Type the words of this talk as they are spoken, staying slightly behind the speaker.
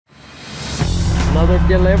Another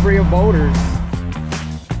delivery of boulders.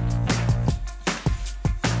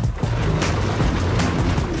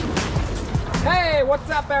 Hey, what's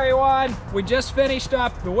up everyone? We just finished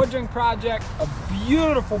up the woodring project, a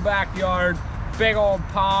beautiful backyard, big old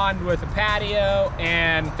pond with a patio,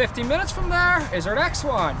 and 15 minutes from there is our next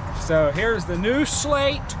one. So here's the new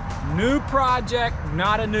slate, new project,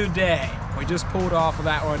 not a new day. We just pulled off of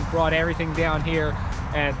that one, brought everything down here,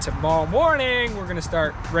 and tomorrow morning we're gonna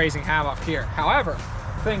start raising havoc here. However,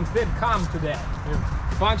 things did come today. There's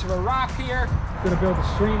a bunch of a rock here. Gonna build a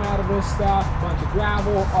stream out of this stuff, a bunch of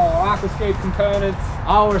gravel, all Aquascape components,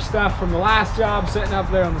 all our stuff from the last job sitting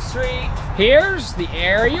up there on the street. Here's the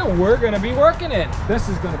area we're gonna be working in. This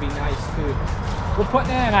is gonna be nice too. We're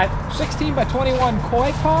putting in a 16 by 21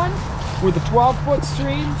 koi pond with a 12-foot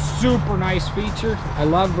stream. Super nice feature. I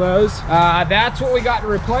love those. That's what we got to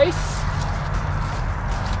replace.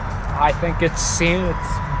 I think it's seen its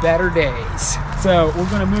better days. So we're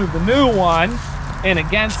gonna move the new one in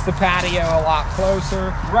against the patio a lot closer,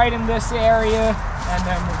 right in this area, and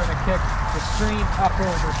then we're gonna kick the stream up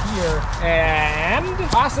over here, and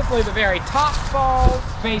possibly the very top falls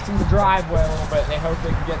facing the driveway a little bit. They hope they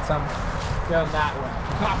can get some done that way.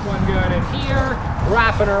 Top one going in here,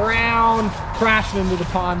 wrapping around, crashing into the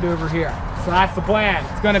pond over here. So that's the plan.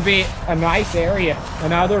 It's gonna be a nice area,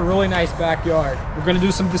 another really nice backyard. We're gonna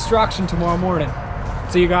do some destruction tomorrow morning.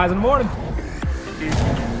 See you guys in the morning.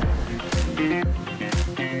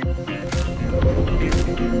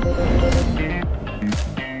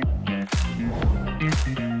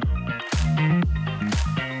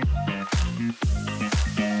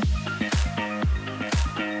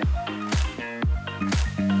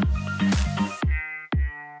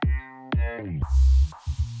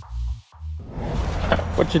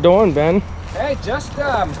 What you doing, Ben? Hey, just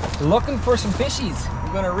looking for some fishies.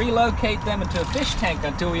 We're gonna relocate them into a fish tank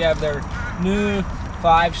until we have their new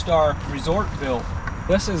 5-star resort built.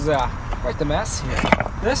 This is quite the mess here.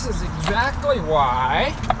 This is exactly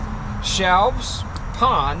why shelves,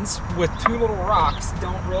 ponds with 2 little rocks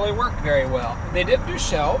don't really work very well. They did do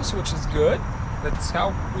shelves, which is good. That's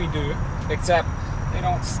how we do it, except they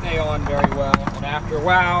don't stay on very well. And after a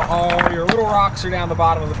while, all your little rocks are down the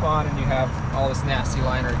bottom of the pond and you have all this nasty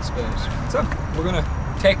liner exposed. So we're gonna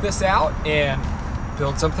take this out and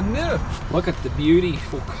build something new. Look at the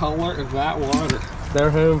beautiful color of that water. They're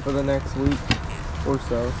home for the next week or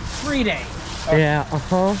so. 3 days. Yeah,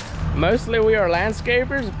 Mostly we are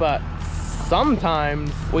landscapers, but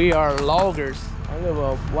sometimes we are loggers. I'm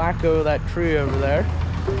gonna wacko that tree over there,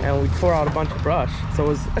 and we tore out a bunch of brush.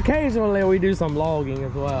 So occasionally we do some logging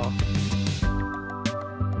as well.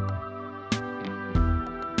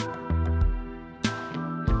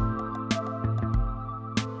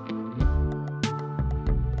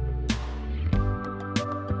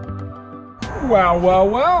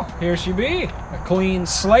 Well, here she be. A clean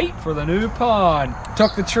slate for the new pond.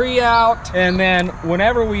 Took the tree out, and then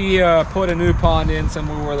whenever we put a new pond in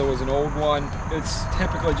somewhere where there was an old one, it's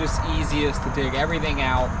typically just easiest to dig everything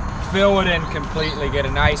out, fill it in completely, get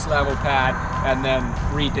a nice level pad, and then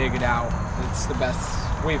re-dig it out. It's the best.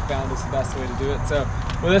 We've found it's the best way to do it. So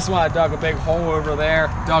with this one, I dug a big hole over there,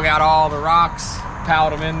 dug out all the rocks,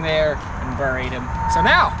 piled them in there, and buried them. So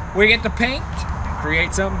now we get to paint and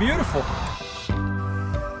create something beautiful.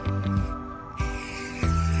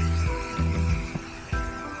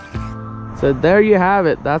 So there you have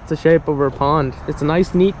it. That's the shape of our pond. It's a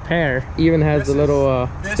nice, neat pear. Even has a little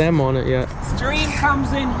stem on it yet. Stream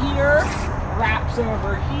comes in here, wraps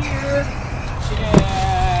over here,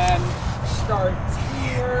 and starts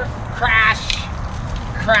here. Crash,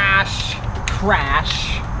 crash,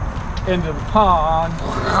 crash into the pond.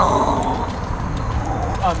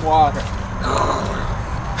 On water.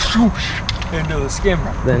 Swoosh into the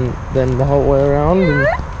skimmer. Then the whole way around. And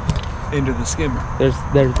into the skimmer.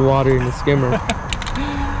 There's water in the skimmer.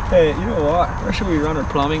 Hey, you know what? Where should we run our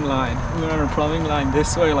plumbing line? We run our plumbing line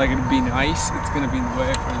this way, like it'd be nice. It's gonna be in the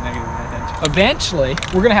way for a negative edge. Eventually,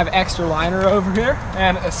 we're gonna have extra liner over here,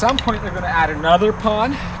 and at some point they're gonna add another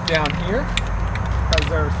pond down here, because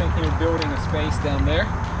they're thinking of building a space down there.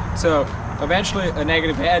 So eventually a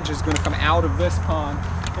negative edge is gonna come out of this pond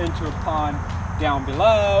into a pond down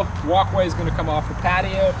below. Walkway is gonna come off the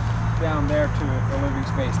patio down there to the living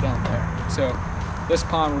space down there. So this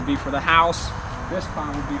pond would be for the house, this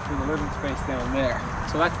pond would be for the living space down there.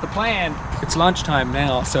 So that's the plan. It's lunchtime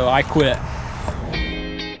now, so I quit.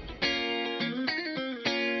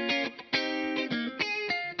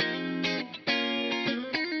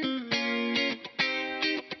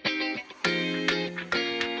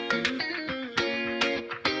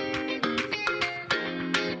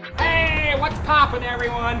 Hey, what's popping,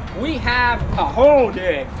 everyone. We have a hole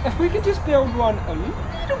dig. If we could just build one a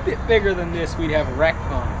little bit bigger than this, we'd have a rec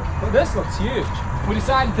pond. But this looks huge. We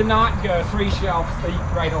decided to not go 3 shelves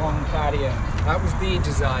deep right along the patio. That was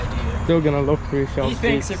Deej's idea. Still gonna look 3 shelves He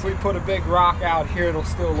thinks deep. if we put a big rock out here, it'll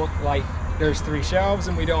still look like there's 3 shelves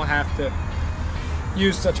and we don't have to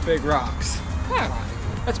use such big rocks. Yeah,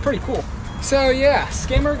 that's pretty cool. So yeah,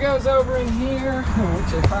 skimmer goes over in here,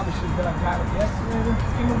 which I probably should have got it yesterday.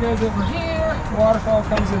 Skimmer goes over here, waterfall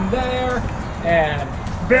comes in there, and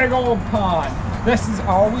big old pond. This is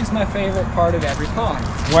always my favorite part of every pond.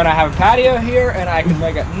 When I have a patio here and I can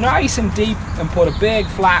make it nice and deep and put a big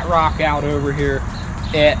flat rock out over here,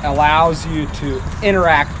 it allows you to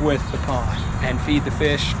interact with the pond and feed the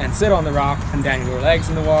fish and sit on the rock and dangle your legs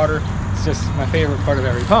in the water. It's just my favorite part of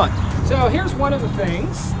every pond. So here's one of the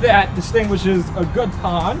things that distinguishes a good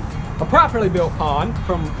pond, a properly built pond,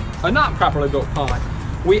 from a not properly built pond.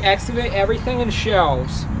 We excavate everything in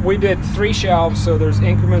shelves. We did 3 shelves, so there's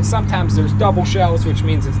increments. Sometimes there's double shelves, which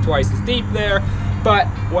means it's twice as deep there. But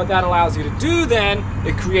what that allows you to do then,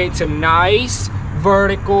 it creates a nice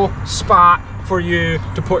vertical spot for you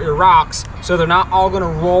to put your rocks, so they're not all gonna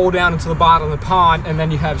roll down into the bottom of the pond and then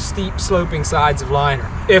you have steep sloping sides of liner.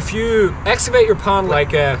 If you excavate your pond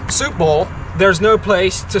like a soup bowl, there's no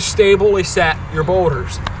place to stably set your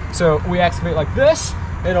boulders. So we excavate like this.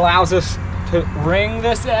 It allows us to ring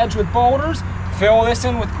this edge with boulders, fill this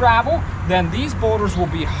in with gravel, then these boulders will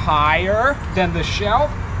be higher than the shelf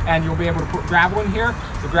and you'll be able to put gravel in here.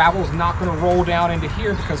 The gravel is not going to roll down into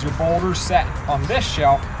here because your boulders set on this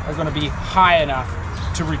shelf are going to be high enough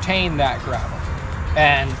to retain that gravel.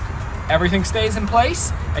 And everything stays in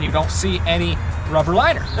place and you don't see any rubber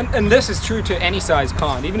liner. And this is true to any size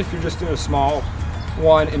pond, even if you're just doing a small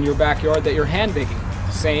one in your backyard that you're hand digging.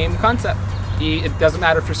 Same concept. It doesn't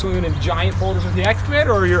matter if you're swimming in giant boulders with the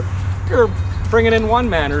excavator or you're bringing in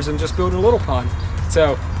one-manners and just building a little pond.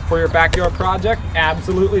 So for your backyard project,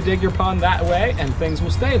 absolutely dig your pond that way and things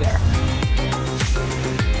will stay there.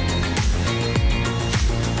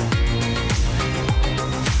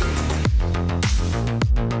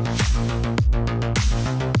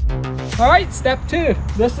 All right, step 2.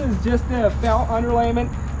 This is just a felt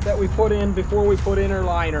underlayment that we put in before we put in our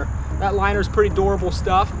liner. That liner is pretty durable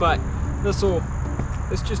stuff, but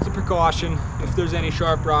it's just a precaution. If there's any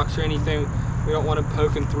sharp rocks or anything, we don't want them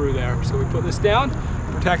poking through there. So we put this down,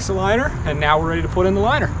 protects the liner, and now we're ready to put in the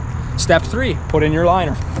liner. Step 3, put in your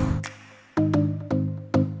liner.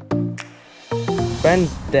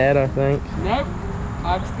 Ben's dead, I think. Nope,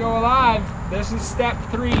 I'm still alive. This is step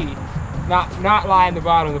 3. Not line the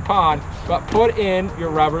bottom of the pond, but put in your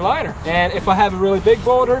rubber liner. And if I have a really big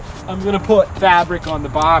boulder, I'm gonna put fabric on the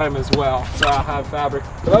bottom as well. So I'll have fabric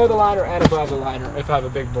below the liner and above the liner if I have a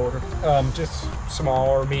big boulder. Just small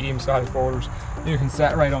or medium-sized boulders you can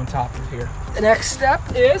set right on top of here. The next step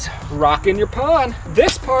is rocking your pond.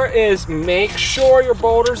 This part is make sure your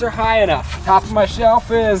boulders are high enough. Top of my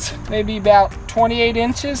shelf is maybe about 28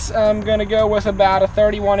 inches. I'm gonna go with about a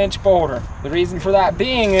 31-inch boulder. The reason for that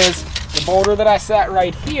being is the boulder that I set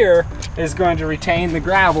right here is going to retain the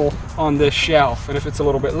gravel on this shelf. And if it's a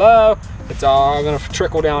little bit low, it's all gonna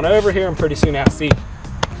trickle down over here and pretty soon I'll see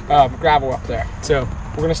gravel up there. So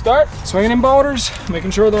we're gonna start swinging in boulders,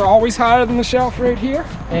 making sure they're always higher than the shelf right here.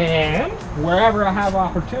 And wherever I have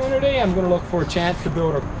opportunity, I'm gonna look for a chance to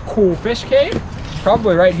build a cool fish cave.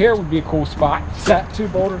 Probably right here would be a cool spot. Set 2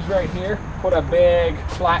 boulders right here, put a big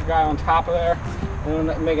flat guy on top of there,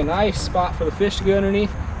 and make a nice spot for the fish to go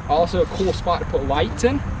underneath. Also a cool spot to put lights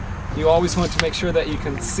in. You always want to make sure that you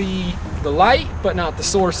can see the light, but not the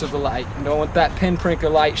source of the light. You don't want that pinprick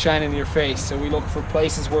of light shining in your face. So we look for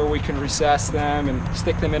places where we can recess them and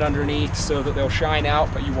stick them in underneath so that they'll shine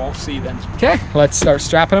out, but you won't see them. Okay, let's start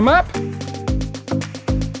strapping them up.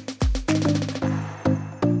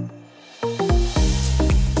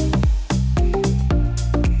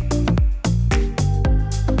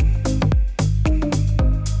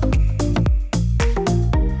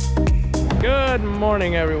 Good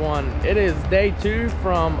morning, everyone. It is day 2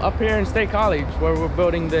 from up here in State College where we're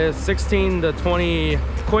building this 16 to 20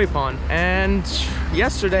 koi pond. And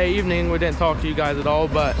yesterday evening we didn't talk to you guys at all,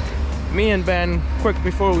 but me and Ben, quick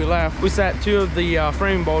before we left, we set 2 of the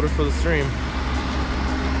frame boulders for the stream,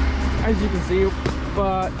 as you can see.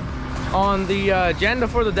 But on the agenda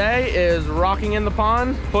for the day is rocking in the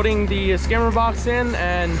pond, putting the skimmer box in,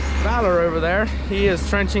 and Valor over there, he is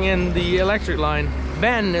trenching in the electric line.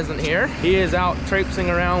 Ben isn't here. He is out traipsing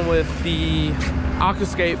around with the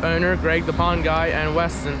Aquascape owner, Greg the pond guy, and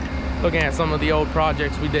Weston, looking at some of the old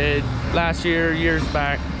projects we did last year, years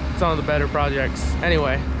back, some of the better projects.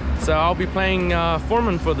 Anyway, So I'll be playing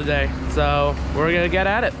foreman for the day. So we're gonna get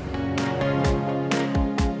at it.